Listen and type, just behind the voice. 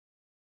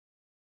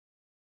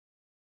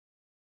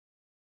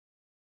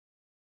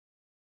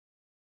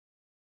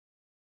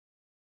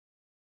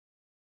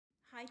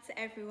Hi to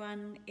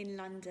everyone in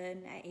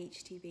London at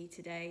HTB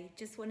today.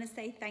 Just want to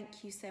say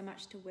thank you so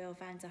much to Will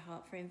van der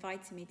Hart for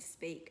inviting me to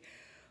speak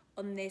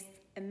on this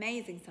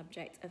amazing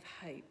subject of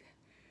hope.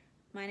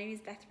 My name is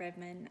Beth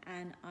Redman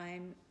and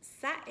I'm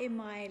sat in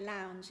my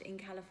lounge in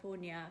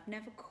California. I've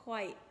never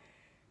quite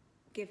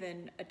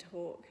given a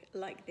talk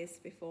like this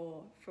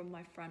before from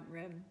my front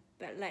room,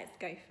 but let's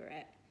go for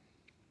it.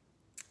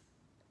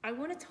 I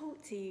want to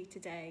talk to you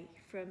today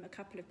from a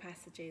couple of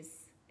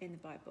passages in the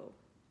Bible.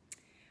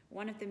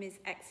 One of them is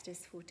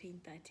Exodus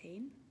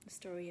 14:13, the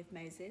story of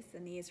Moses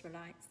and the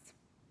Israelites.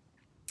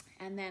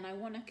 And then I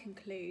want to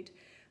conclude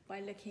by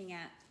looking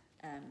at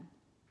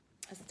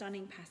a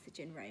stunning passage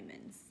in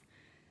Romans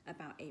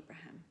about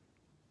Abraham.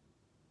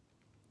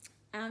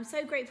 And I'm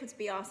so grateful to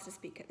be asked to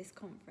speak at this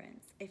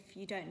conference. If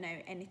you don't know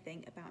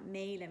anything about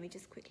me, let me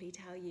just quickly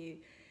tell you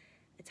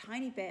a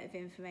tiny bit of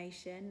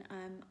information.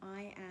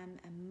 I am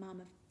a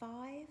mum of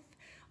 5.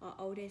 Our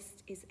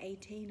oldest is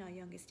 18, our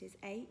youngest is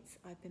 8.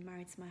 I've been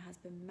married to my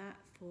husband Matt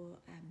for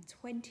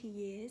 20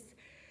 years.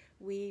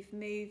 We've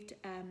moved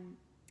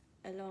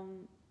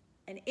along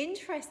an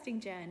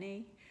interesting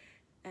journey,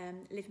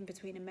 living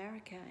between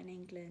America and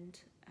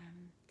England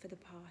for the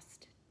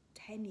past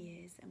 10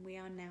 years, and we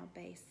are now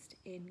based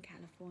in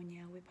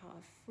California. We're part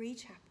of Free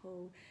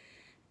Chapel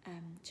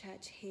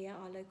church here,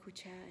 our local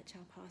church.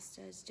 Our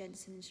pastors,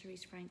 Jensen and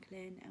Sharice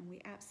Franklin, and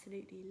we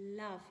absolutely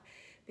love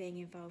being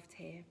involved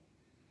here.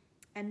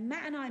 And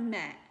Matt and I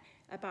met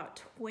about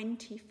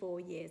 24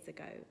 years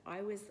ago.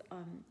 I was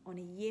on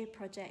a year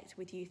project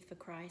with Youth for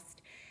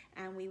Christ,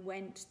 and we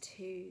went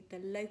to the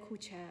local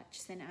church,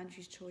 St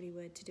Andrew's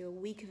Chorleywood, to do a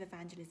week of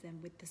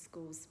evangelism with the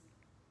schools.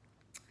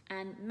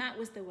 And Matt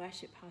was the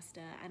worship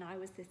pastor, and I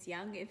was this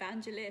young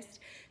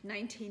evangelist,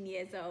 19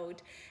 years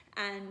old.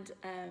 And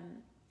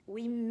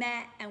we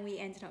met and we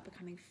ended up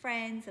becoming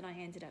friends, and I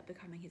ended up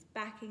becoming his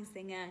backing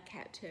singer,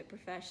 kept it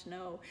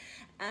professional,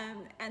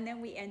 and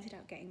then we ended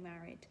up getting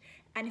married.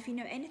 And if you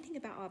know anything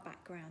about our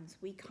backgrounds,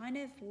 we kind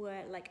of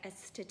were like a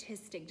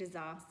statistic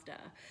disaster.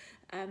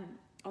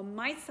 On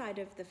my side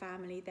of the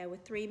family, there were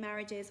 3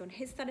 marriages. On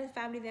his side of the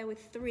family, there were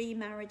 3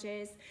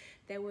 marriages.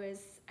 There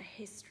was a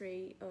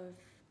history of,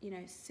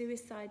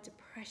 suicide,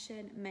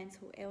 depression,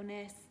 mental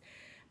illness,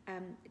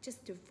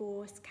 just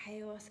divorce,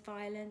 chaos,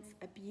 violence,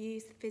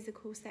 abuse,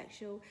 physical,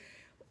 sexual,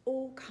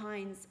 all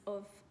kinds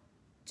of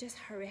just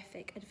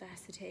horrific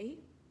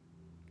adversity.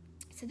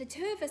 So the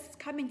two of us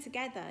coming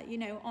together,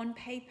 on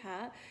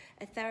paper,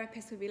 a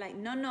therapist would be like,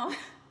 no,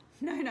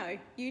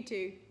 you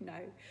do, no.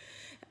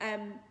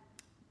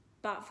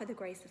 But for the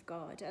grace of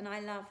God. And I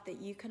love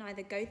that you can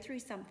either go through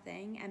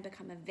something and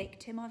become a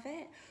victim of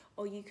it,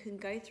 or you can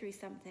go through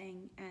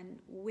something and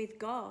with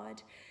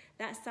God,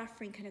 that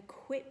suffering can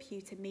equip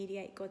you to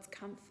mediate God's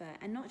comfort,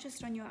 and not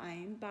just on your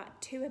own, but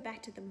 2 are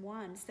better than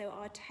 1. So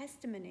our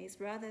testimonies,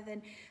 rather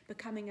than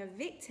becoming a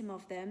victim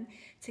of them,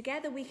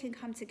 together we can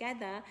come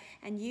together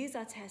and use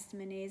our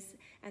testimonies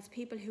as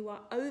people who are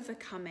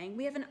overcoming.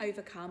 We haven't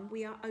overcome,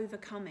 we are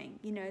overcoming.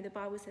 The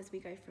Bible says we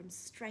go from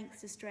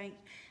strength to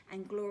strength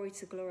and glory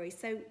to glory.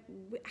 So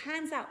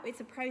hands up, it's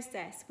a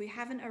process. We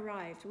haven't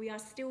arrived. We are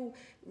still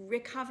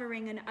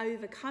recovering and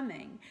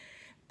overcoming,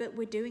 but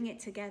we're doing it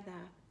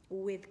together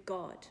with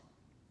God.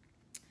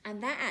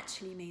 And that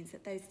actually means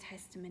that those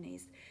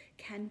testimonies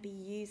can be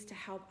used to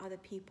help other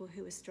people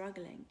who are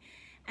struggling.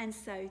 And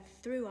so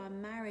through our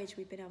marriage,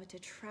 we've been able to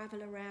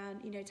travel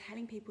around,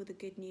 telling people the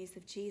good news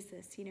of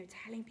Jesus,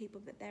 telling people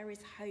that there is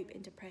hope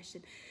in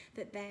depression,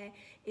 that there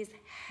is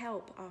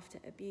help after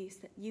abuse,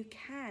 that you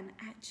can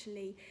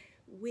actually,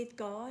 with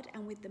God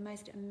and with the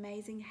most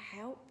amazing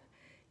help,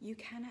 you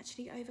can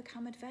actually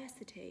overcome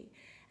adversity.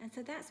 And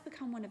so that's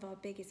become one of our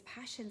biggest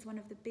passions, one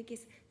of the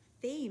biggest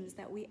themes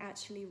that we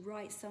actually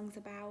write songs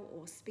about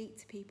or speak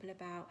to people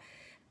about,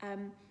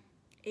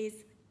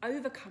 is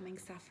overcoming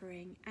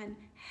suffering and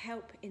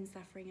help in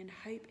suffering and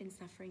hope in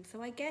suffering.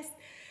 So I guess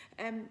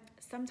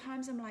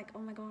sometimes I'm like, oh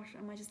my gosh,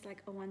 am I just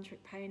like a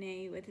one-trick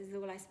pony where this is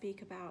all I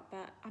speak about?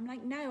 But I'm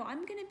like, no,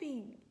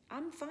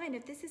 I'm fine.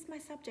 If this is my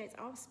subject,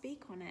 I'll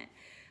speak on it.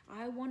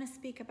 I want to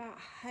speak about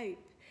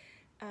hope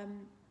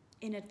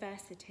in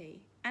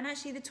adversity. And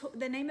actually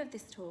the name of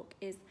this talk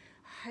is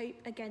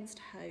Hope Against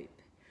Hope,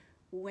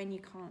 when you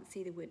can't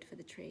see the wood for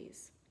the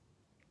trees.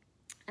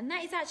 And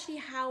that is actually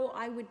how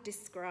I would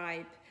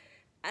describe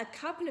a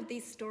couple of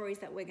these stories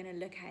that we're going to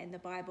look at in the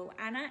Bible,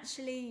 and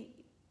actually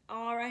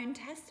our own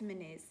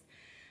testimonies.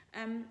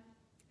 And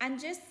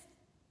just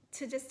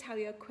to tell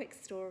you a quick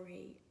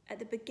story, at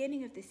the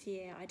beginning of this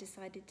year, I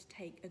decided to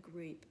take a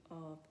group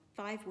of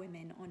 5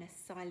 women on a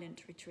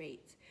silent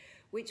retreat,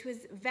 which was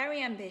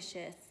very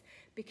ambitious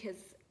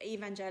because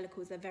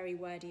evangelicals are very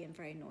wordy and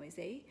very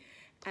noisy.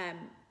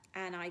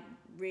 And I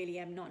really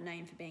am not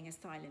known for being a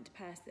silent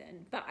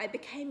person. But I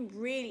became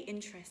really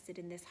interested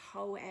in this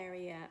whole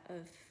area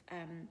of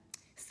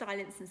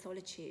silence and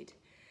solitude.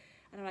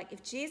 And I'm like,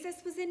 if Jesus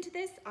was into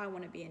this, I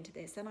want to be into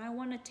this. And I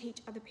want to teach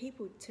other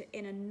people to,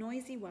 in a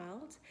noisy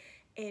world,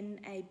 in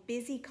a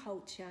busy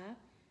culture,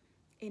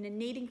 in a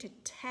needing to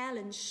tell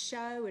and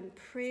show and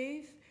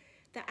prove,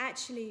 that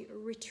actually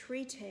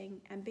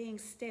retreating and being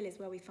still is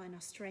where we find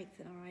our strength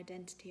and our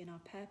identity and our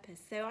purpose.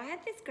 So I had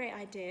this great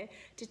idea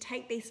to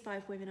take these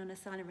 5 women on a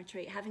silent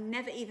retreat, having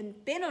never even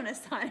been on a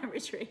silent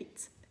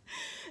retreat.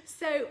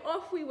 So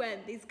off we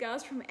went, these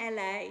girls from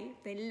LA,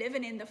 they're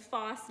living in the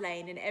fast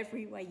lane in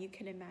every way you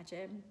can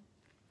imagine.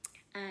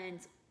 And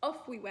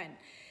off we went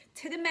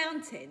to the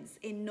mountains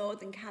in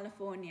Northern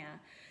California.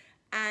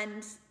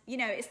 And, you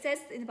know, it says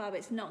in the Bible,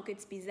 it's not good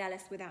to be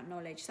zealous without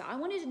knowledge. So I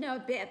wanted to know a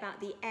bit about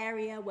the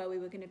area where we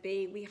were going to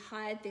be. We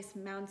hired this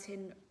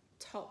mountain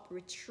top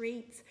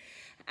retreat,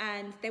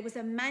 and there was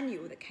a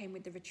manual that came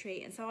with the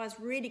retreat. And so I was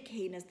really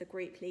keen as the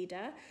group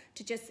leader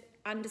to just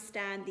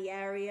understand the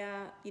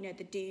area, you know,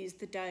 the do's,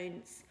 the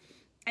don'ts.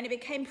 And it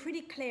became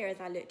pretty clear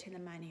as I looked in the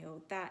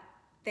manual that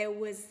there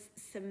was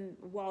some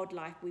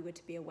wildlife we were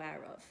to be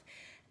aware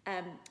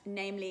of,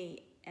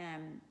 namely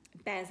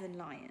bears and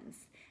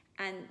lions.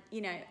 And,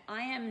 you know,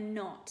 I am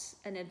not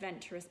an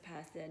adventurous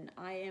person.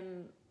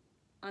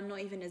 I'm not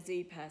even a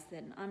zoo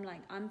person.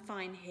 I'm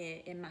fine here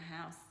in my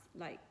house.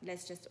 Like,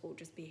 let's just all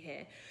just be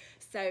here.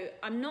 So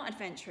I'm not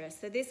adventurous.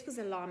 So this was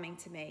alarming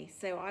to me.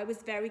 So I was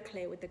very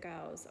clear with the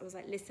girls. I was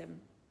like,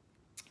 listen,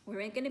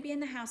 we're going to be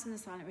in the house on the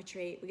silent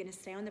retreat. We're going to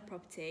stay on the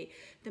property.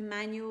 The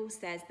manual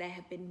says there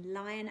have been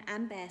lion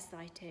and bear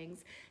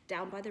sightings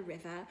down by the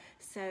river.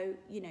 So,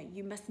 you know,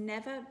 you must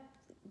never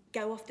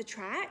go off the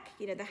track.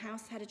 You know, the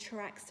house had a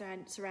track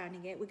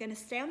surrounding it. We're going to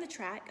stay on the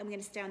track and we're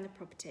going to stay on the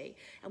property.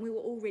 And we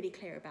were all really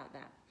clear about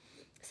that.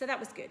 So that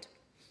was good.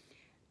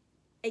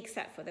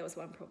 Except for there was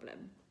one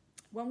problem.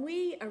 When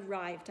we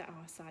arrived at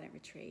our silent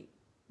retreat,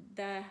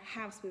 the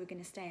house we were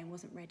going to stay in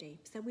wasn't ready.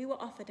 So we were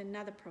offered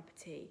another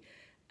property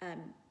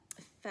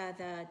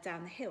further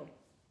down the hill.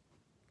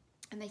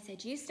 And they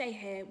said, you stay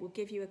here, we'll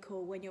give you a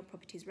call when your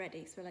property's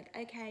ready. So we're like,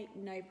 okay,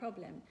 no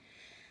problem.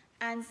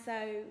 And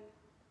so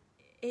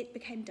it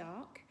became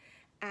dark,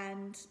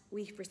 and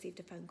we received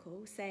a phone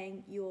call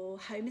saying, your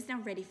home is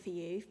now ready for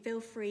you. Feel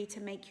free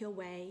to make your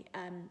way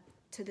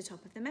to the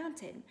top of the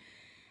mountain.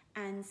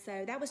 And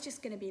so that was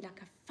just going to be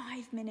like a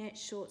 5-minute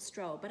short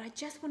stroll. But I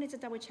just wanted to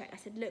double check. I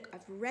said, look,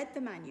 I've read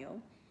the manual.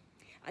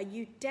 Are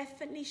you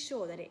definitely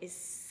sure that it is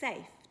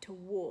safe to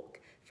walk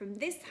from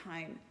this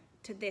home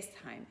to this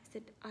home? I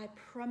said, I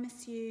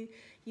promise you,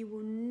 you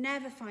will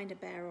never find a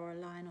bear or a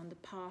lion on the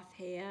path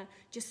here.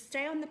 Just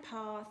stay on the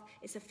path.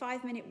 It's a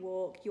 5-minute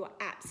walk. You are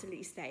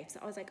absolutely safe. So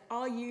I was like,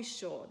 are you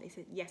sure? They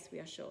said, yes, we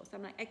are sure. So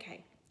I'm like,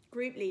 okay,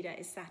 group leader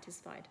is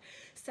satisfied.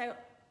 So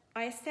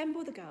I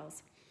assemble the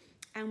girls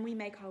and we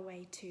make our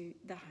way to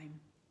the home.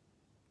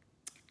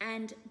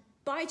 And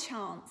by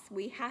chance,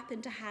 we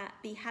happened to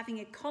be having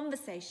a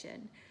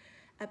conversation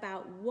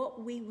about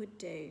what we would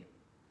do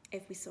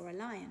if we saw a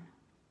lion.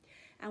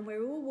 And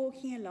we're all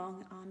walking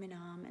along arm in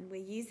arm, and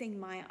we're using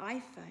my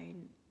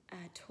iPhone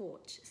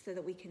torch so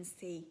that we can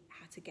see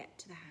how to get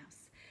to the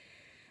house.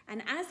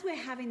 And as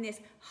we're having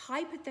this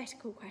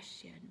hypothetical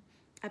question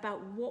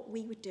about what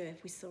we would do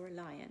if we saw a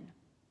lion,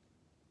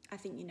 I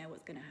think you know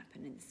what's going to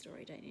happen in the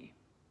story, don't you?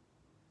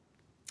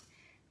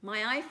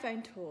 My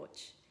iPhone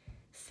torch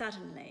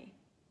suddenly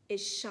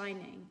is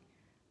shining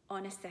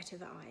on a set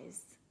of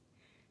eyes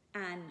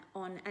and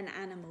on an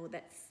animal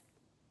that's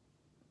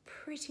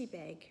pretty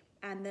big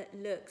and that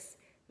looks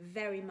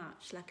very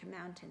much like a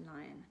mountain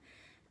lion.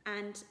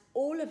 And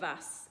all of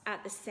us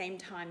at the same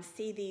time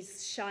see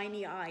these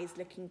shiny eyes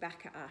looking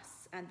back at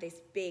us and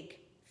this big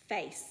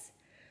face.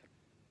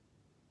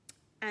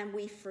 And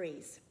we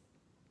freeze.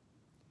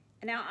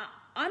 Now,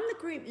 I'm the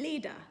group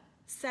leader,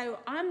 so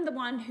I'm the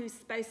one who's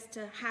supposed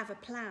to have a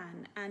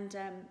plan. And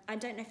I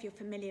don't know if you're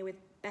familiar with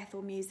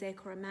Bethel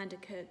Music or Amanda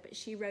Cook, but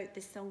she wrote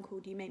this song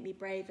called You Make Me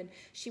Brave, and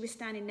she was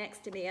standing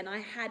next to me, and I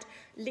had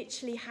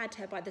literally had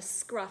her by the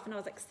scruff, and I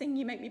was like, sing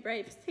You Make Me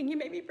Brave, sing You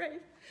Make Me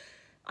Brave.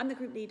 I'm the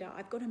group leader.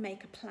 I've got to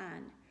make a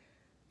plan.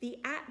 The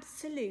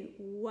absolute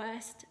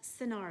worst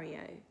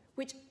scenario,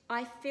 which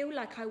I feel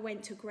like I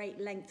went to great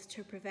lengths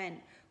to prevent,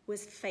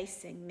 was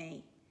facing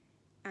me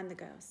and the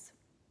girls,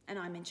 and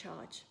I'm in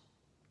charge.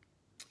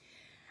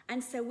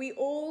 And so we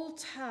all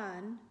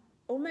turn,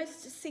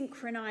 almost a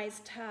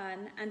synchronized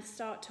turn, and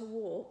start to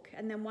walk.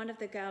 And then one of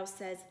the girls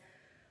says,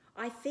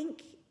 I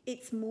think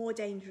it's more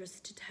dangerous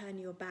to turn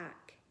your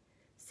back.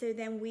 So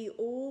then we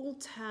all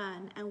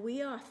turn and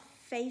we are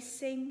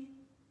facing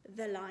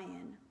the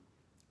lion.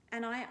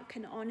 And I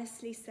can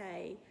honestly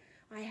say,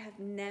 I have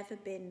never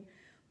been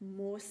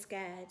more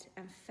scared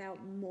and felt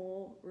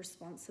more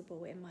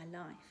responsible in my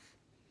life.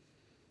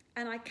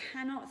 And I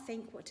cannot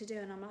think what to do.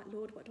 And I'm like,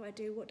 Lord, what do I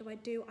do? What do I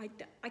do?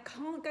 I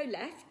can't go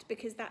left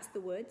because that's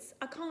the woods.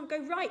 I can't go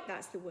right,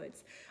 that's the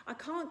woods. I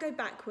can't go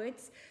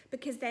backwards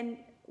because then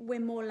we're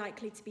more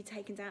likely to be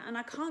taken down. And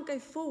I can't go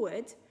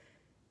forward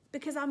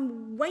because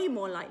I'm way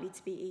more likely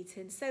to be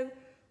eaten. So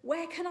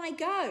where can I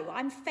go?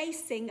 I'm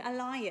facing a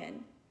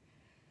lion.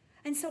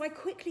 And so I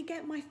quickly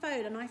get my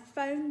phone and I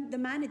phone the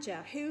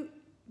manager, who,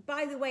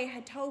 by the way,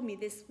 had told me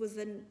this was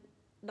a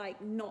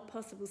not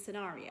possible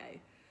scenario.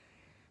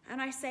 And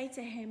I say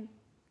to him,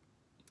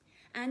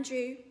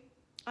 Andrew,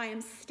 I am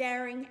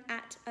staring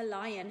at a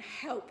lion.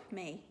 Help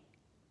me.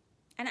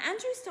 And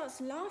Andrew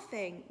starts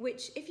laughing,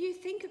 which if you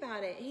think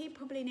about it, he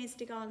probably needs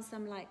to go on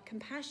some like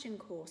compassion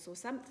course or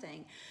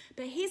something.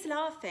 But he's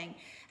laughing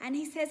and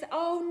he says,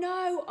 oh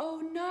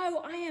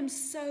no, I am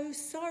so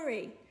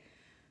sorry.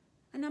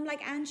 And I'm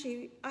like,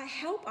 Andrew,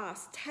 help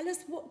us. Tell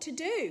us what to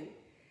do.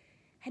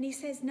 And he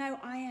says, no,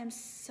 I am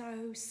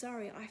so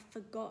sorry. I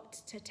forgot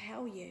to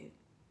tell you.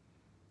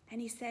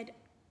 And he said,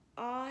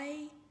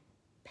 I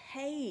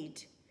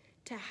paid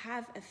to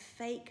have a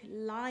fake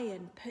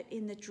lion put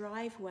in the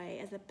driveway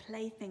as a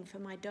plaything for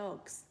my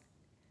dogs.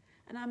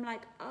 And I'm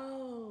like,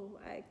 oh,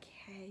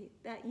 okay.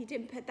 That you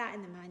didn't put that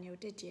in the manual,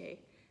 did you?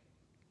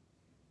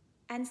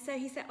 And so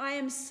he said, I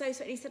am so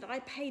sorry. He said, I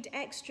paid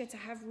extra to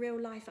have real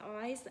life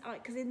eyes,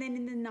 because then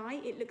in the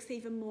night it looks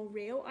even more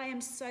real. I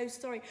am so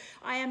sorry.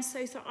 I am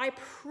so sorry. I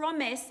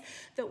promise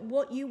that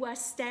what you were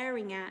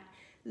staring at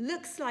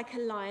looks like a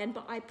lion,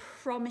 but I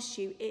promise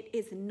you it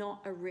is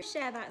not a real.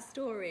 Share that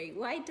story.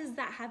 Why does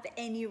that have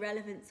any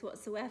relevance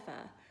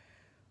whatsoever?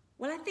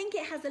 Well, I think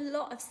it has a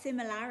lot of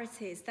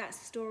similarities, that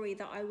story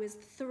that I was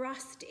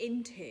thrust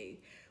into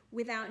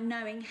without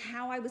knowing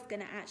how I was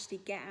going to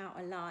actually get out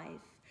alive.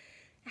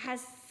 It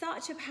has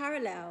such a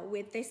parallel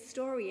with this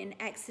story in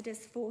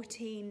Exodus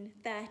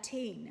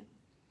 14:13.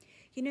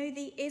 You know,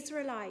 the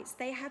Israelites,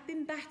 they have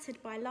been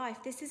battered by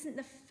life. This isn't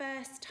the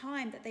first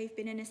time that they've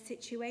been in a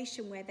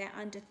situation where they're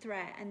under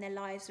threat and their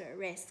lives are at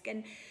risk.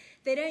 And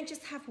they don't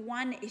just have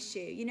one issue.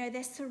 You know,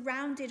 they're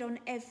surrounded on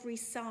every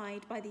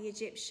side by the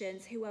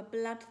Egyptians who are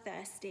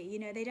bloodthirsty. You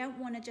know, they don't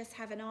want to just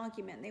have an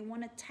argument. They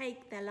want to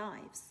take their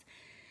lives.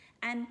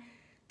 And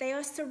they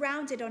are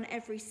surrounded on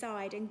every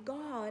side, and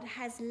God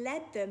has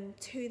led them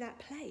to that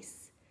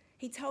place.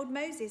 He told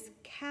Moses,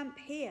 camp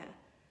here.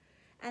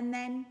 And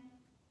then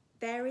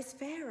there is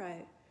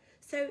Pharaoh.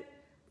 So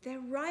they're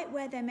right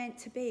where they're meant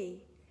to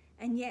be,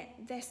 and yet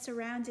they're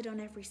surrounded on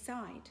every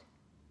side.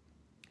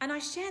 And I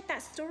shared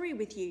that story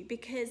with you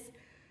because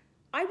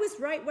I was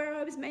right where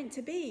I was meant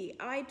to be.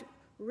 I'd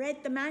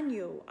read the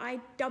manual. I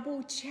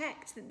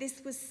double-checked that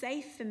this was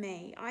safe for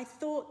me. I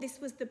thought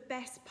this was the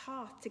best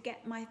path to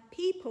get my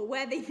people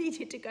where they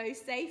needed to go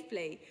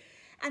safely.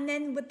 And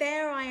then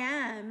there I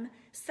am,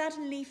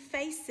 suddenly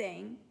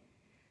facing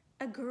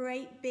a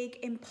great big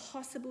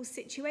impossible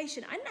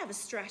situation. I didn't have a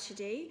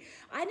strategy.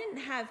 I didn't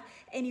have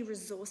any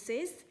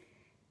resources.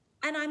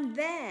 And I'm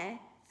there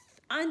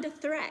under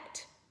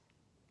threat.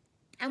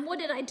 And what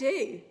did I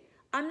do?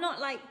 I'm not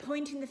like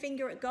pointing the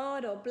finger at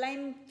God or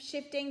blame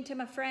shifting to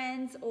my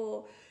friends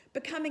or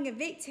becoming a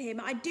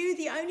victim. I do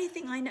the only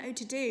thing I know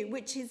to do,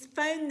 which is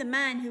phone the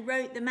man who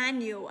wrote the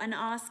manual and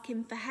ask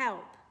him for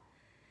help.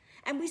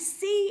 And we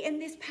see in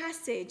this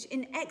passage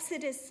in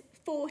Exodus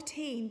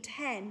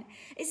 14:10,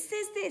 it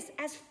says this: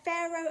 as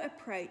Pharaoh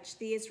approached,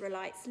 the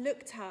Israelites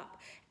looked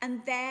up,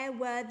 and there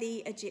were the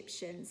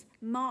Egyptians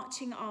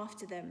marching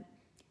after them.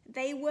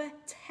 They were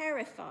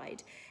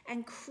terrified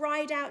and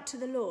cried out to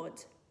the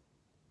Lord.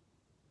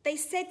 They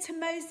said to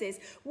Moses,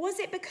 was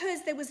it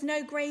because there was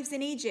no graves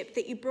in Egypt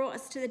that you brought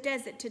us to the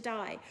desert to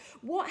die?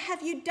 What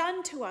have you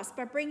done to us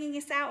by bringing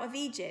us out of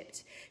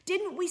Egypt?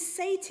 Didn't we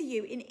say to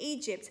you in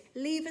Egypt,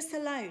 leave us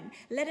alone,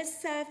 let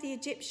us serve the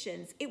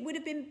Egyptians? It would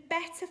have been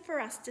better for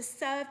us to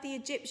serve the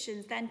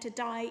Egyptians than to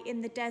die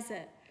in the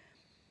desert.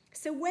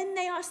 So when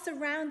they are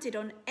surrounded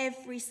on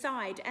every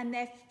side and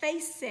they're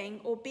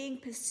facing or being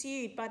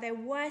pursued by their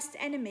worst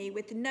enemy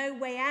with no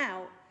way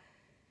out,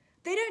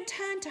 they don't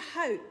turn to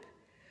hope.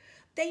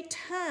 They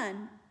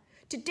turn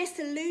to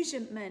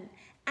disillusionment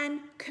and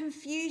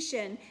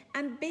confusion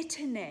and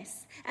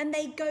bitterness, and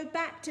they go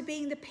back to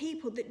being the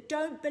people that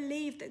don't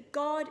believe that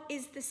God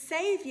is the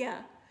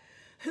Saviour,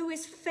 who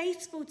is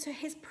faithful to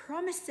his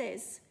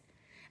promises.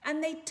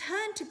 And they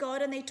turn to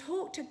God and they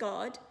talk to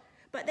God,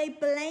 but they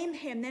blame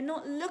him. They're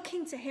not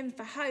looking to him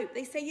for hope.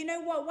 They say, you know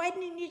what, why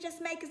didn't you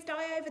just make us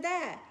die over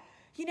there?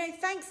 You know,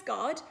 thanks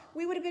God,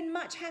 we would have been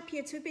much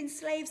happier to have been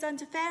slaves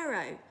under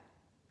Pharaoh.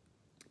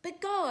 But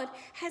God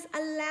has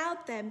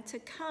allowed them to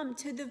come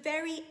to the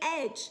very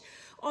edge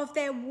of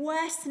their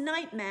worst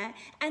nightmare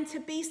and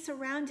to be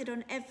surrounded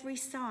on every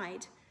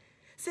side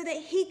so that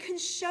he can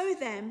show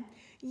them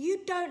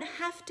you don't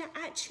have to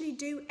actually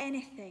do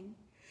anything.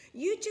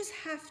 You just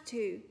have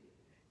to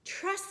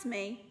trust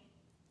me,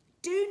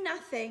 do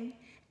nothing,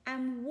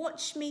 and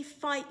watch me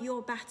fight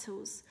your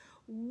battles.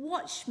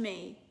 Watch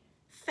me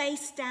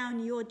face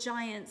down your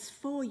giants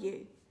for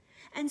you.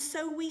 And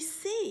so we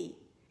see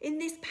in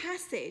this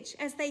passage,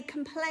 as they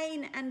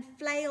complain and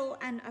flail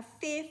and are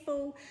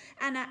fearful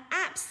and are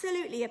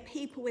absolutely a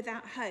people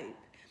without hope.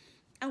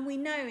 And we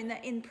know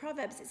in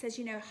Proverbs it says,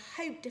 you know,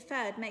 hope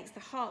deferred makes the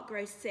heart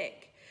grow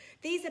sick.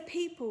 These are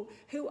people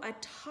who are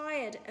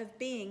tired of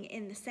being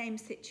in the same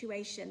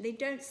situation. They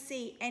don't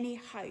see any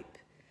hope.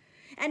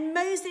 And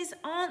Moses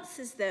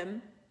answers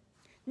them,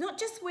 not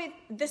just with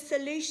the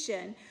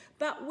solution,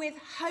 but with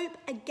hope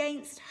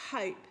against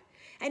hope.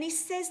 And he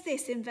says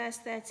this in verse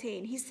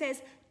 13. He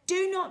says,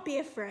 do not be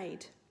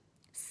afraid.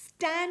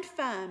 Stand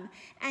firm,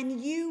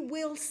 and you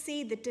will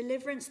see the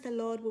deliverance the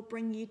Lord will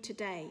bring you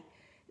today.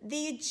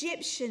 The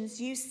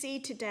Egyptians you see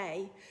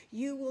today,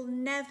 you will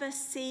never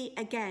see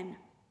again.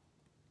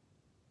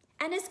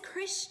 And as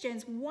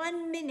Christians,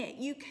 1 minute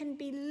you can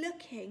be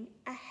looking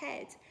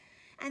ahead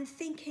and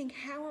thinking,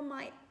 how am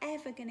I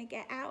ever going to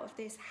get out of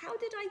this? How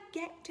did I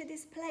get to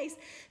this place?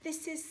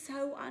 This is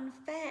so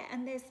unfair,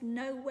 and there's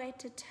nowhere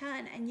to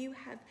turn, and you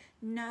have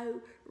no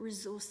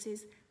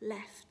resources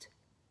left.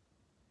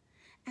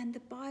 And the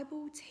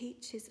Bible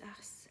teaches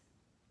us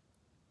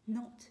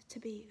not to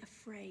be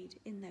afraid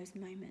in those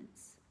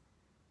moments,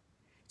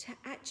 to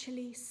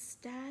actually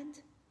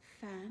stand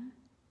firm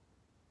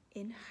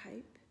in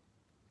hope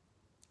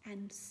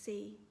and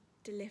see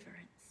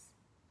deliverance.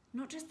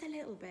 Not just a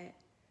little bit,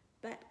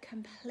 but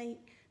complete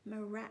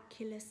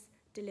miraculous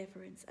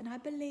deliverance. And I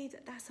believe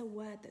that that's a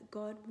word that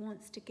God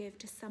wants to give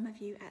to some of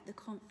you at the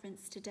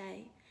conference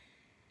today.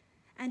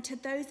 And to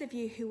those of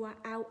you who are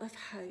out of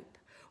hope,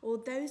 or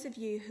those of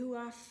you who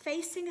are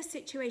facing a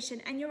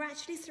situation and you're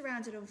actually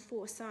surrounded on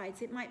 4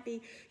 sides. It might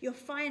be your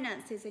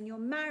finances and your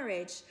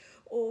marriage,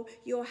 or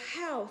your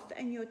health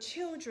and your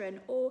children,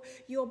 or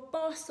your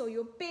boss or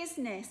your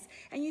business.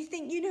 And you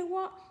think, you know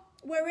what?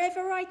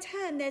 Wherever I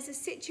turn, there's a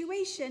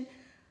situation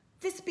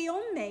that's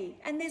beyond me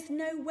and there's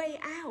no way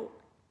out.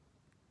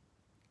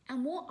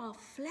 And what our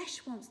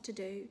flesh wants to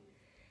do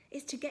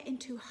is to get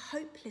into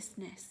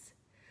hopelessness,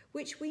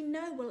 which we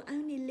know will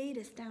only lead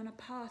us down a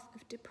path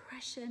of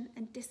depression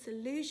and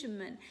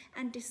disillusionment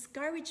and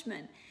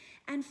discouragement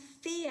and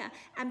fear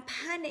and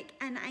panic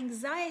and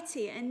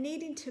anxiety and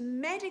needing to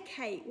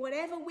medicate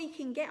whatever we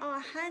can get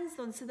our hands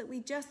on so that we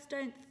just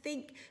don't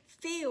think,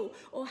 feel,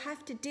 or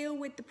have to deal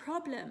with the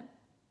problem.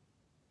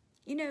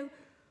 You know,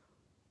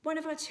 one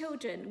of our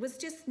children was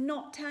just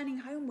not turning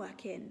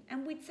homework in,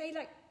 and we'd say,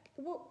 like,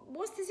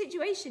 what's the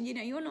situation? You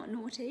know, you're not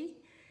naughty.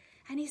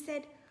 And he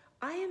said,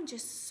 I am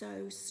just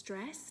so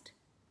stressed,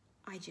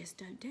 I just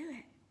don't do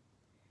it.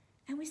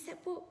 And we said,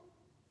 well,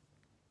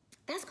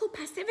 that's called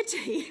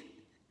passivity.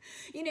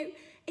 You know,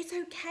 it's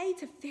okay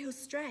to feel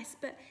stressed,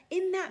 but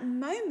in that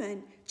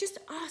moment, just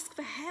ask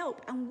for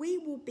help and we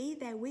will be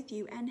there with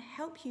you and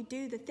help you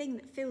do the thing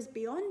that feels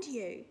beyond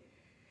you.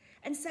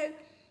 And so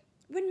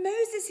when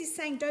Moses is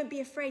saying, don't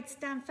be afraid,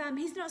 stand firm,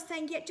 he's not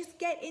saying, yeah, just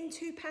get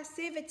into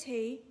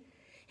passivity.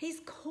 He's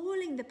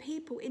calling the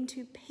people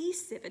into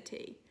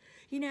peaceivity.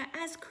 You know,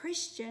 as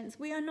Christians,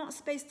 we are not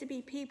supposed to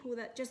be people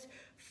that just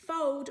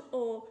fold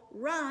or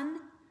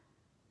run,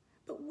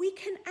 but we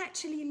can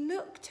actually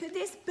look to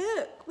this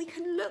book. We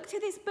can look to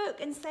this book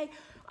and say,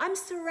 I'm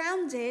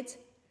surrounded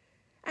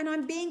and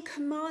I'm being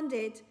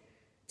commanded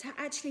to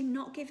actually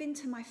not give in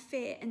to my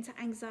fear and to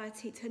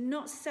anxiety, to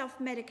not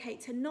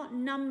self-medicate, to not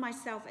numb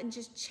myself and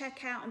just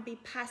check out and be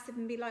passive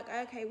and be like,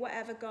 okay,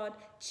 whatever, God,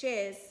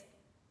 cheers.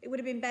 It would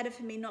have been better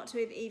for me not to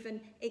have even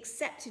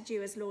accepted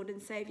you as Lord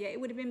and Saviour. It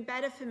would have been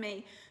better for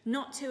me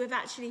not to have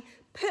actually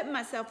put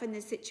myself in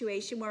this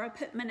situation where I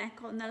put my neck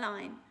on the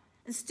line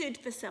and stood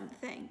for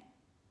something.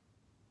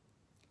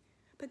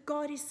 But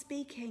God is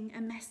speaking a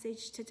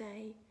message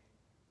today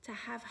to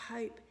have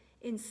hope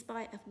in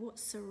spite of what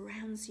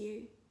surrounds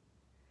you.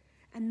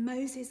 And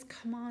Moses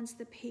commands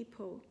the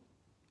people,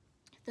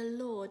 the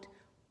Lord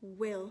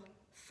will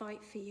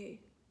fight for you.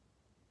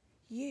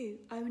 You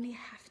only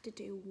have to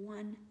do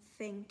one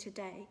thing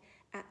today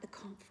at the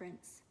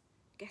conference.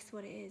 Guess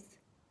what it is?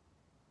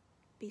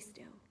 Be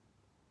still.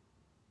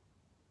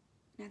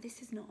 Now,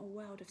 this is not a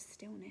world of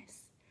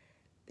stillness.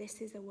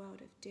 This is a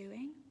world of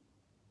doing.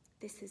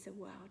 This is a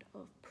world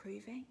of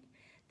proving.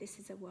 This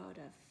is a world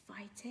of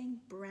fighting,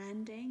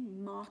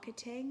 branding,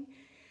 marketing,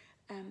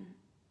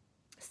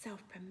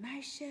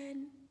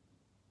 self-promotion,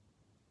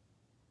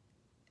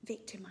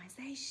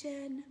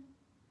 victimization.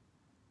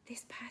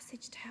 This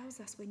passage tells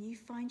us when you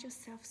find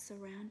yourself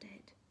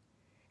surrounded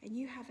and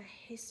you have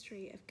a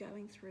history of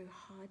going through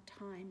hard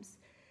times,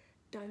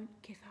 don't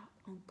give up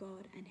on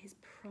God and his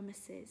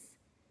promises.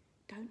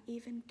 Don't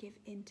even give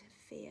in to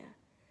fear.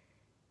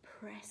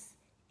 Press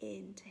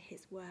into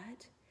his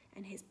word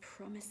and his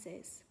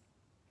promises.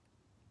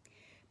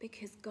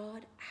 Because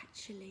God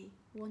actually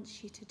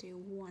wants you to do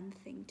one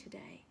thing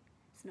today.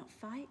 It's not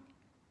fight,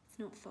 it's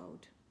not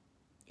fold.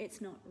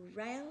 It's not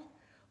rail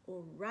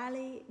or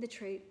rally the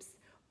troops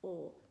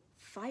or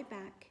fight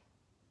back.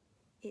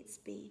 It's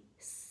be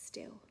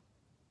still.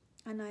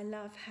 And I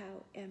love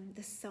how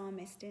the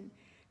psalmist in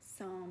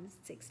Psalm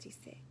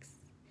 66,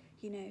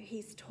 you know,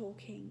 he's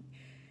talking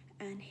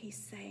and he's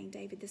saying,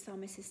 David the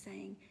psalmist is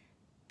saying,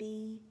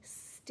 be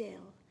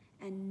still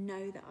and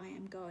know that I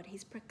am God.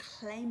 He's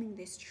proclaiming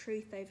this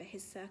truth over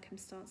his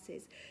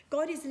circumstances.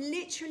 God is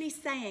literally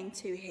saying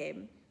to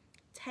him,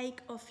 take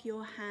off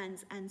your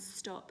hands and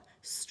stop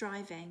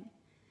striving.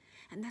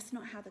 And that's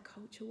not how the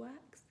culture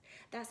works.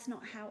 That's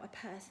not how a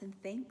person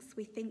thinks.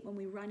 We think when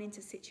we run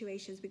into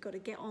situations, we've got to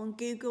get on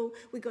Google,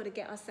 we've got to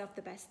get ourselves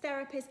the best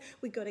therapist,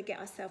 we've got to get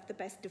ourselves the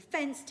best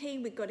defense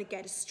team, we've got to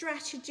get a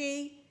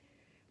strategy.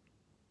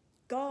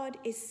 God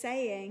is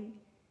saying,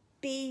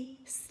 be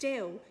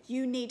still.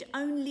 You need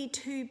only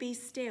to be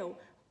still.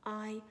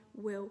 I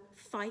will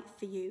fight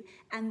for you.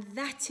 And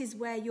that is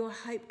where your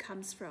hope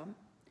comes from.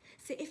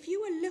 So if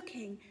you are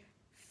looking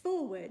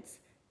forwards,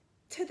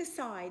 to the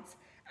sides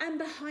and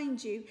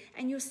behind you,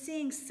 and you're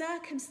seeing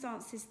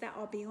circumstances that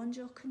are beyond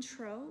your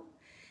control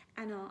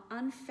and are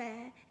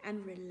unfair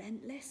and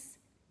relentless,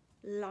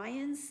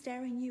 lions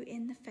staring you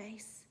in the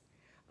face,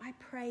 I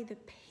pray the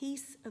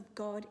peace of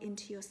God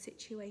into your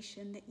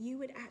situation, that you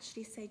would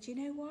actually say, do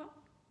you know what?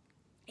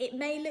 It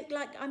may look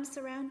like I'm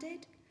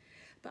surrounded,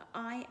 but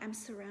I am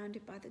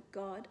surrounded by the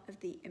God of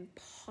the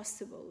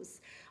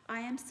impossibles.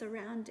 I am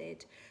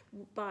surrounded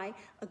by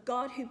a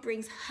God who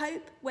brings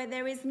hope where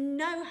there is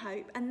no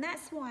hope. And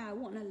that's why I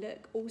want to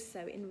look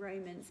also in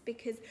Romans,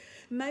 because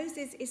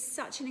Moses is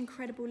such an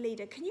incredible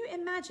leader. Can you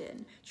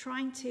imagine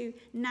trying to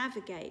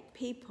navigate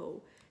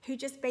people who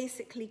just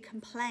basically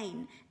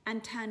complain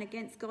and turn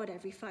against God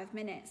every 5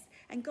 minutes?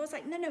 And God's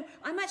like, no,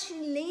 I'm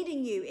actually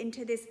leading you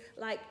into this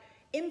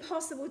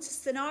impossible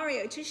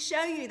scenario to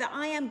show you that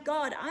I am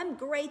God. I'm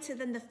greater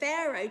than the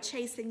Pharaoh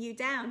chasing you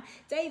down.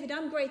 David,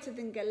 I'm greater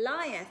than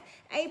Goliath.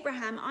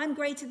 Abraham, I'm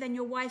greater than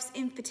your wife's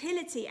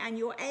infertility and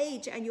your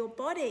age and your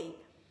body.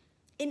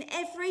 In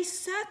every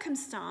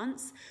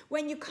circumstance,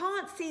 when you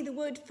can't see the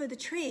wood for the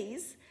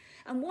trees,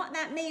 and what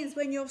that means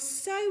when you're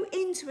so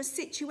into a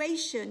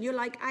situation, you're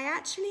like, I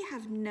actually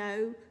have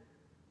no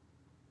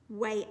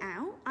way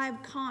out. I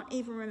can't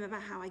even remember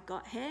how I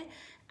got here,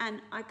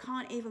 and I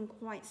can't even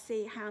quite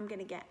see how I'm going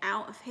to get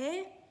out of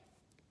here.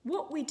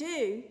 What we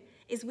do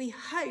is we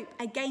hope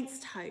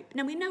against hope.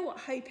 Now, we know what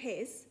hope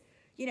is.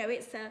 You know,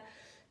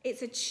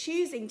 it's a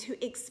choosing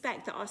to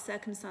expect that our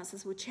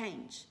circumstances will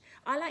change.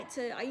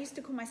 I used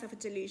to call myself a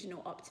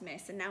delusional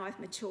optimist, and now I've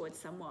matured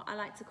somewhat. I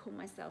like to call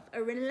myself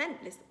a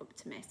relentless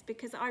optimist,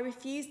 because I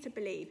refuse to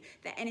believe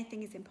that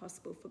anything is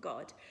impossible for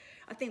God.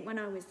 I think when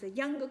I was a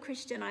younger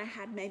Christian, I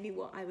had maybe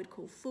what I would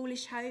call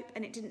foolish hope,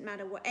 and it didn't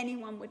matter what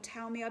anyone would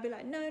tell me. I'd be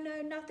like, no,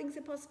 nothing's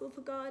impossible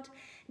for God.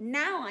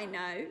 Now I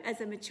know,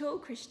 as a mature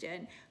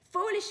Christian,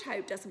 foolish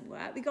hope doesn't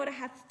work. We've got to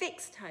have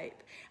fixed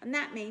hope. And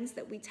that means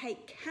that we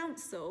take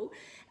counsel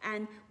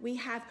and we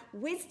have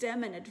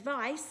wisdom and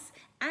advice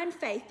and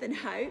faith and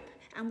hope,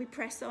 and we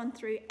press on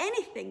through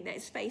anything that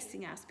is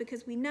facing us,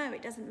 because we know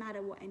it doesn't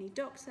matter what any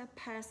doctor,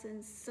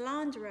 person,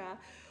 slanderer,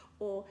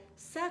 or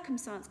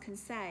circumstance can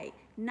say,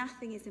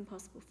 nothing is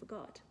impossible for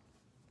God.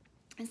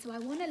 And so I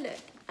want to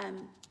look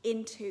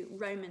into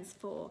Romans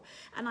 4.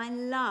 And I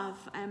love,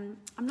 I'm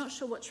not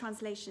sure what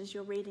translations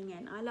you're reading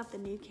in. I love the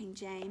New King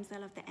James, I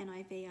love the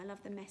NIV, I love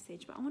the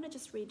Message. But I want to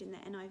just read in the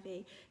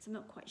NIV, so I'm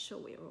not quite sure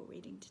what you're all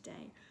reading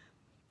today.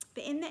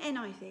 But in the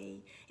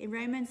NIV, in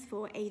Romans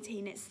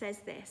 4:18, it says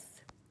this.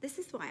 This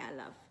is why I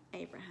love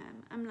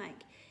Abraham. I'm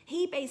like,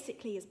 he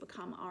basically has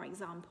become our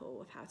example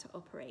of how to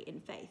operate in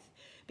faith,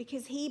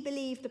 because he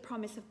believed the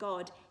promise of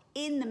God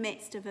in the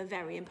midst of a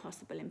very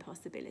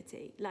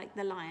impossibility, like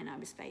the lion I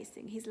was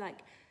facing. He's like,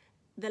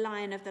 the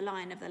lion of the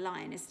lion of the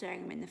lion is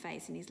staring him in the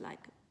face, and he's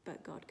like,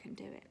 but God can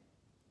do it.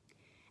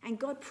 And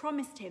God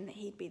promised him that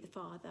he'd be the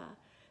father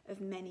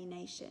of many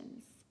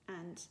nations,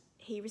 and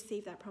he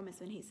received that promise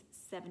when he's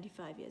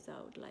 75 years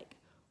old, like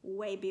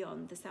way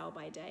beyond the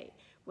sell-by date,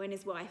 when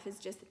his wife is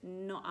just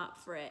not up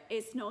for it.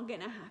 It's not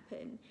going to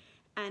happen.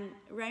 And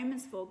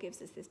Romans 4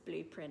 gives us this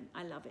blueprint,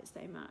 I love it so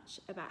much,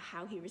 about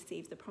how he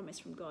receives the promise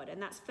from God. And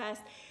that's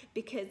first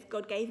because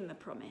God gave him a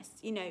promise.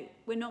 You know,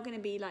 we're not going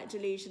to be like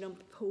delusional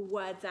and pull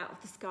words out of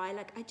the sky.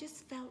 Like, I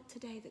just felt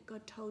today that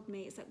God told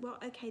me. It's like, well,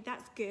 okay,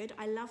 that's good.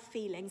 I love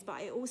feelings, but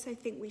I also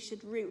think we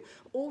should root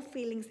all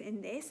feelings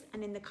in this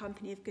and in the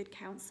company of good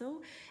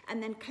counsel,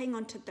 and then cling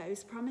on to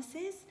those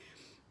promises.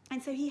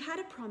 And so he had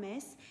a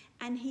promise,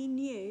 and he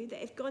knew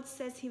that if God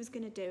says he was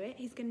going to do it,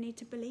 he's going to need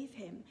to believe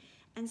him.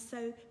 And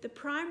so the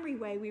primary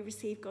way we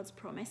receive God's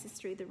promise is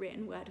through the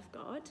written word of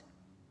God.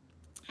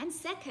 And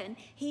second,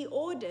 he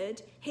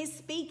ordered his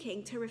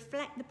speaking to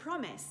reflect the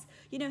promise.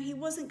 You know, he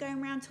wasn't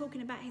going around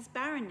talking about his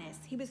barrenness.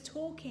 He was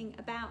talking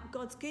about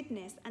God's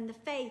goodness and the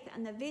faith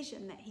and the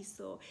vision that he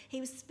saw. He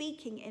was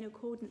speaking in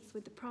accordance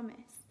with the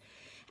promise.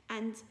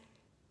 And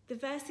the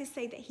verses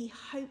say that he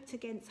hoped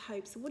against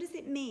hope. So what does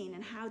it mean,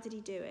 and how did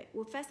he do it?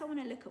 Well, first I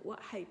want to look at what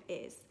hope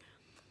is.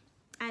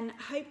 And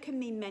hope can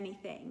mean many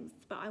things,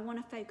 but I want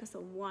to focus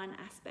on one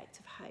aspect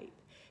of hope,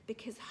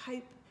 because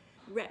hope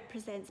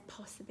represents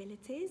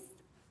possibilities.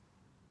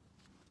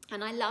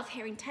 And I love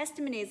hearing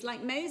testimonies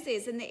like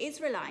Moses and the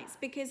Israelites,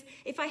 because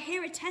if I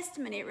hear a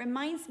testimony, it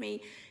reminds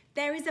me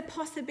there is a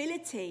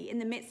possibility in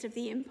the midst of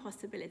the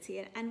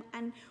impossibility.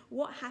 And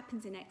what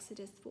happens in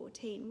Exodus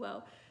 14?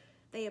 Well,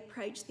 they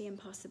approached the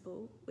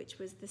impossible, which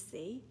was the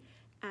sea,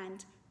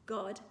 and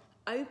God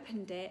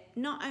opened it.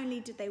 Not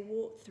only did they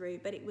walk through,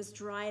 but it was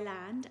dry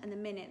land, and the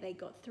minute they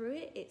got through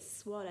it, it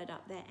swallowed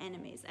up their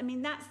enemies. I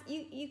mean, that's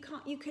you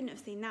couldn't have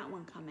seen that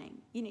one coming.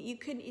 You know, you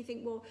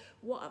think, well,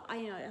 what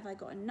have I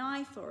got a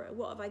knife, or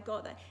what have I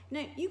got that?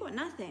 No, you got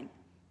nothing.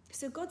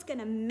 So God's going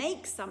to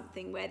make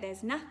something where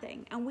there's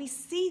nothing, and we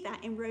see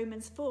that in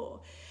Romans 4.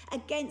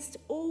 Against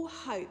all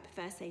hope,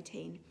 verse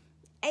 18,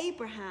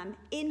 Abraham,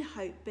 in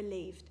hope,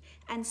 believed,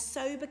 and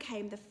so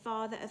became the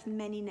father of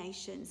many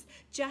nations.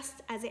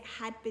 Just as it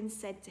had been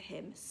said to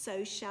him,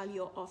 so shall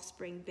your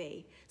offspring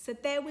be. So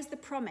there was the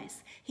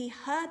promise. He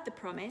heard the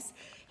promise.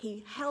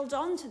 He held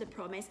on to the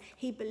promise.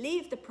 He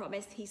believed the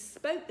promise. He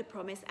spoke the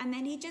promise. And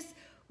then he just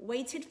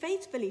waited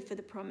faithfully for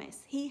the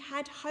promise. He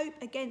had hope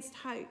against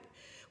hope.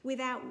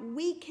 Without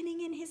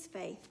weakening in his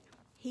faith,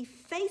 he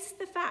faced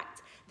the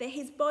fact that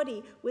his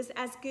body was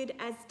as good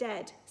as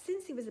dead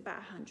since he was about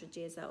 100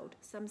 years old.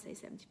 Some say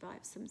 75,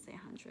 some say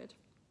 100.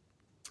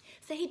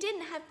 So he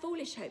didn't have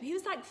foolish hope. He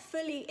was like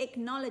fully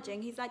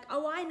acknowledging. He's like,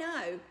 oh, I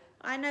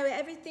know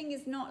everything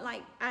is not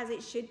like as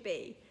it should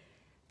be,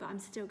 but I'm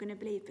still going to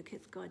believe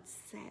because God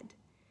said.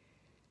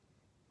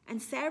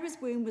 And Sarah's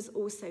womb was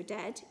also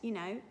dead,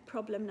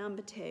 problem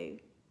number 2.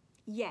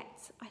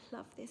 Yet, I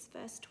love this,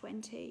 verse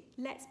 20,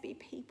 let's be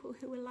people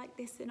who are like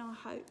this in our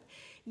hope.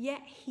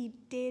 Yet he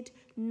did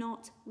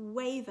not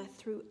waver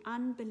through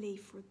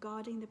unbelief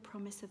regarding the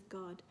promise of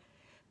God,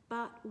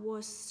 but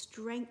was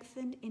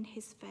strengthened in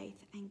his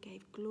faith and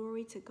gave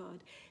glory to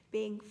God,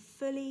 being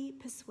fully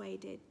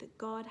persuaded that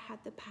God had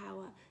the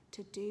power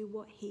to do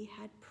what he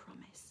had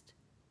promised.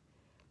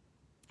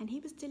 And he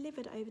was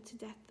delivered over to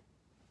death.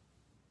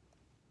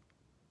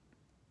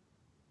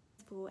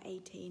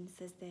 4:18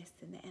 says this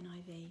in the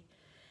NIV.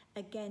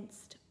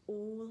 Against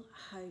all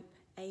hope,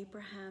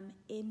 Abraham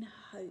in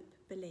hope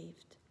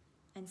believed,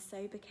 and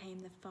so became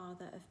the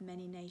father of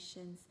many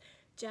nations,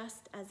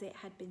 just as it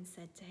had been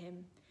said to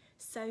him,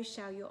 so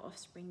shall your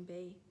offspring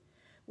be.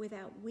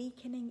 Without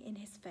weakening in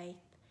his faith,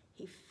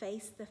 he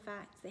faced the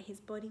fact that his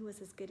body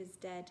was as good as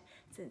dead,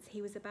 since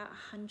he was about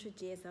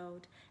 100 years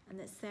old, and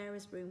that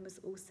Sarah's womb was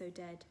also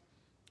dead.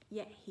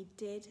 Yet he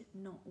did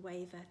not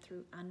waver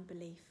through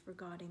unbelief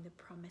regarding the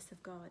promise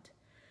of God,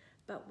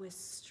 but was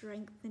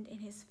strengthened in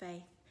his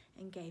faith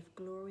and gave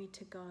glory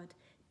to God,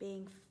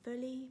 being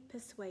fully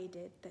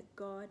persuaded that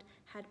God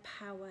had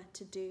power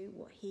to do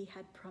what he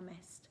had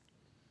promised.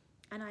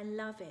 And I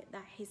love it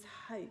that his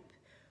hope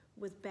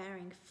was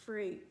bearing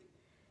fruit,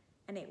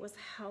 and it was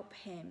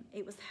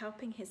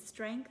helping his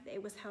strength,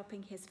 it was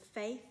helping his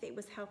faith, it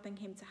was helping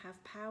him to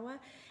have power,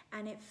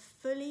 and it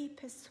fully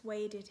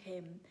persuaded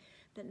him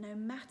that no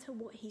matter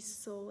what he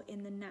saw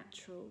in the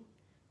natural,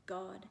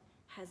 God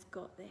has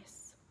got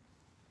this.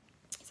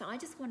 So I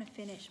just want to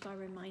finish by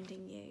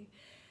reminding you,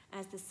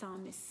 as the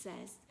psalmist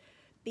says,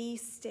 be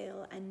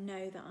still and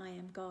know that I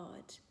am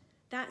God.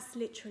 That's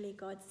literally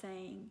God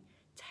saying,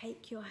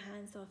 take your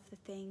hands off the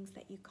things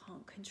that you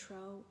can't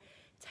control.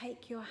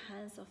 Take your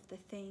hands off the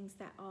things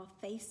that are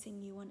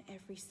facing you on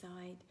every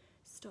side.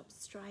 Stop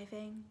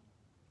striving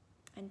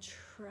and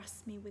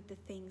trust me with the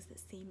things that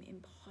seem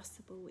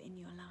impossible in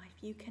your life.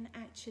 You can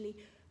actually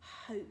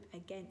hope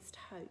against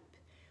hope.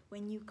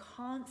 When you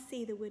can't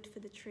see the wood for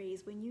the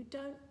trees, when you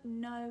don't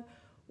know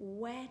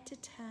where to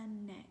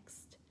turn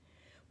next,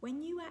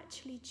 when you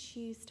actually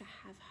choose to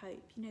have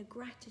hope,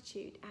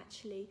 gratitude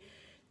actually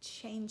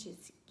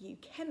changes you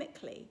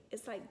chemically.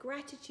 It's like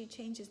gratitude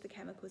changes the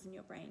chemicals in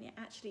your brain. It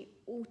actually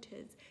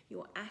alters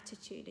your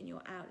attitude and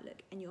your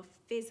outlook and your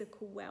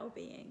physical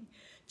well-being.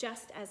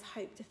 Just as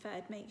hope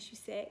deferred makes you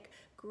sick,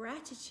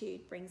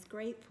 gratitude brings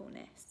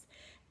gratefulness.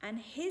 And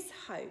his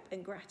hope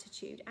and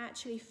gratitude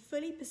actually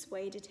fully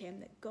persuaded him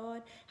that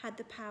God had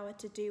the power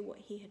to do what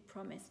he had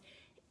promised,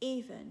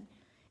 even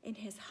in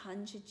his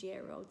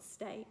 100-year-old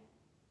state.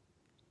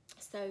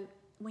 So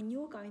when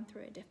you're going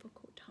through a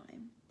difficult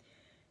time,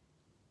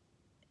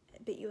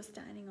 but you're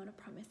standing on a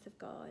promise of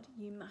God,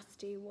 you must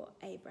do what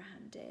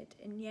Abraham did.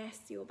 And yes,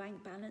 your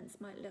bank balance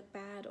might look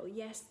bad, or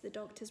yes, the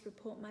doctor's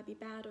report might be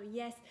bad, or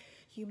yes,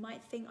 you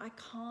might think, I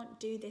can't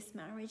do this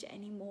marriage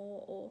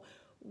anymore, or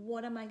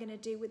what am I going to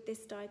do with this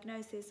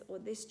diagnosis, or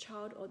this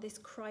child, or this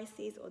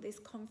crisis, or this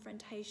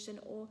confrontation,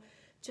 or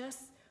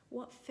just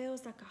what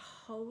feels like a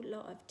whole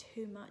lot of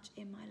too much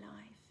in my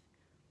life.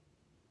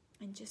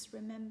 And just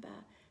remember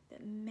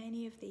that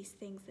many of these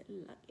things that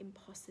look like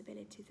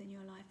impossibilities in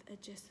your life are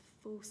just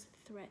false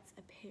threats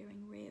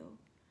appearing real,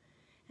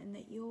 and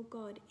that your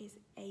God is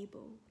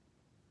able.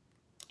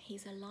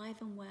 He's alive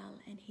and well,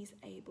 and he's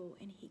able,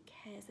 and he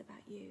cares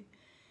about you.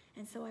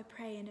 And so I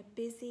pray, in a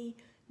busy,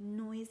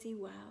 noisy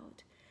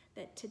world,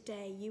 that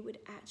today you would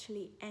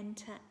actually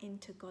enter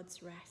into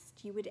God's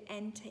rest. You would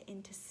enter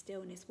into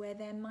stillness where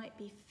there might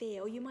be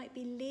fear, or you might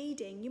be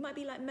leading. You might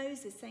be like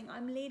Moses saying,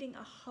 I'm leading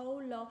a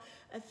whole lot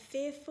of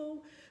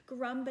fearful,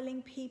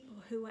 grumbling people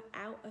who are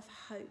out of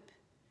hope.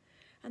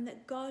 And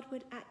that God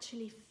would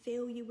actually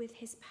fill you with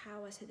his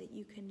power so that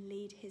you can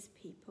lead his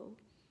people.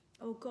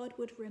 Or God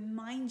would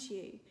remind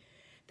you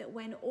that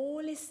when all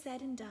is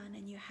said and done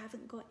and you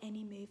haven't got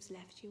any moves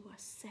left, you are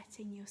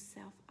setting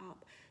yourself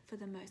up for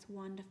the most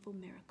wonderful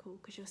miracle,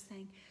 because you're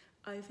saying,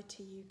 over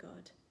to you,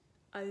 God,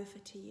 over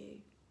to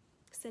you.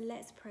 So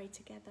let's pray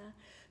together.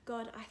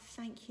 God, I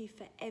thank you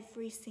for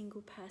every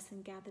single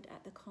person gathered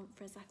at the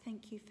conference. I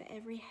thank you for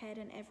every head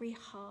and every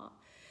heart.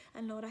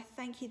 And Lord, I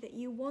thank you that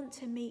you want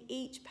to meet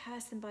each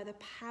person by the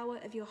power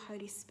of your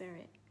Holy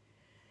Spirit.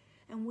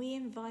 And we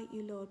invite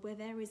you, Lord, where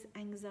there is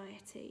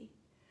anxiety,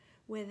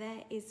 where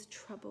there is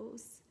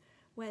troubles,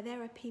 where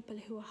there are people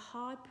who are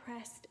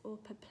hard-pressed or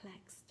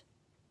perplexed.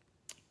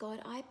 God,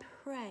 I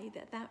pray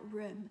that that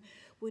room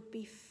would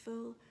be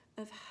full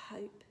of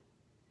hope,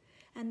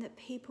 and that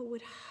people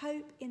would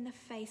hope in the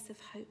face of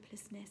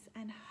hopelessness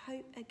and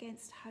hope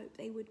against hope.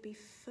 They would be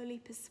fully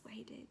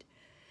persuaded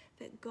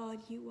that, God,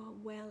 you are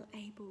well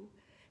able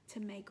to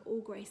make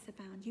all grace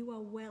abound. You are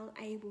well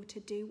able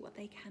to do what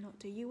they cannot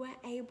do. You are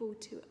able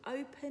to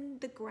open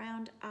the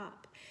ground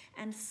up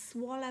and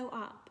swallow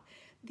up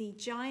the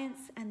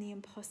giants and the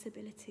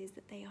impossibilities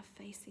that they are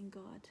facing,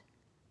 God.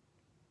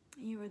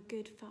 You're a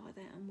good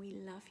Father, and we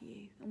love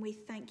you. And we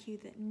thank you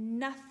that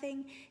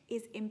nothing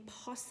is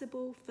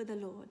impossible for the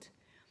Lord.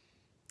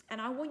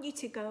 And I want you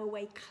to go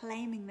away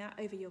claiming that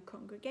over your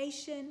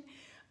congregation,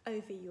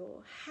 over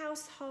your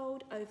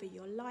household, over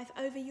your life,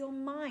 over your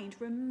mind.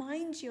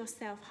 Remind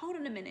yourself, hold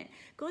on a minute.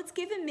 God's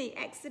given me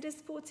Exodus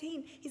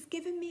 14. He's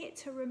given me it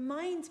to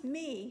remind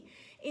me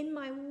in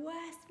my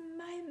worst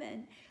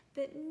moment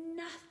that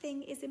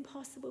nothing is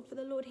impossible for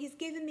the Lord. He's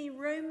given me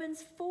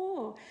Romans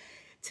 4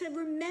 to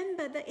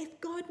remember that if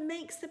God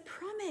makes a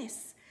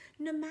promise,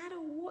 no matter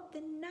what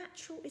the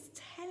natural is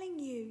telling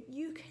you,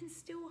 you can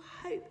still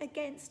hope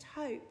against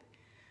hope.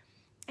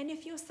 And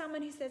if you're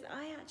someone who says,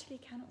 I actually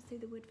cannot see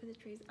the wood for the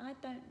trees, I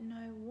don't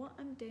know what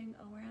I'm doing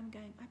or where I'm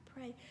going, I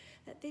pray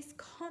that this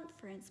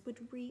conference would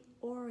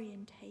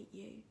reorientate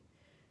you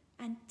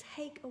and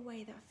take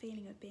away that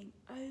feeling of being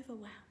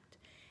overwhelmed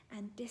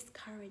and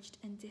discouraged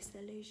and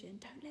disillusioned.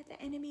 Don't let the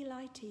enemy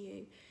lie to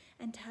you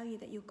and tell you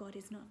that your God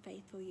is not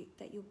faithful,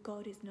 that your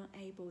God is not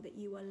able, that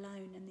you are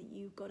alone, and that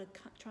you've got to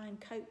try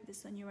and cope with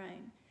this on your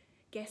own.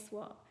 Guess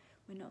what?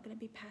 We're not going to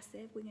be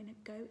passive. We're going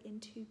to go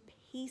into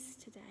peace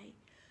today,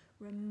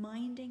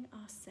 reminding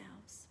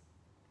ourselves,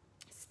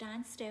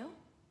 stand still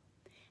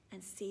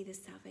and see the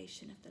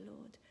salvation of the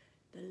Lord.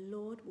 The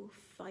Lord will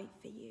fight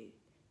for you.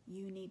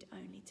 You need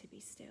only to be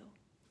still.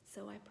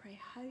 So I pray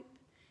hope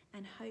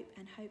and hope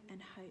and hope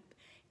and hope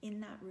in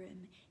that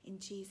room, in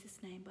Jesus'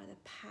 name, by the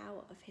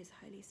power of his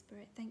Holy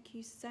Spirit. Thank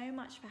you so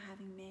much for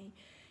having me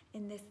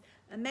in this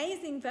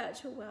amazing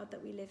virtual world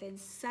that we live in.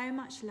 So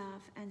much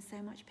love and so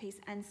much peace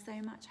and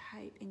so much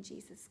hope in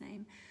Jesus'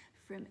 name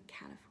from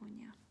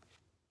California.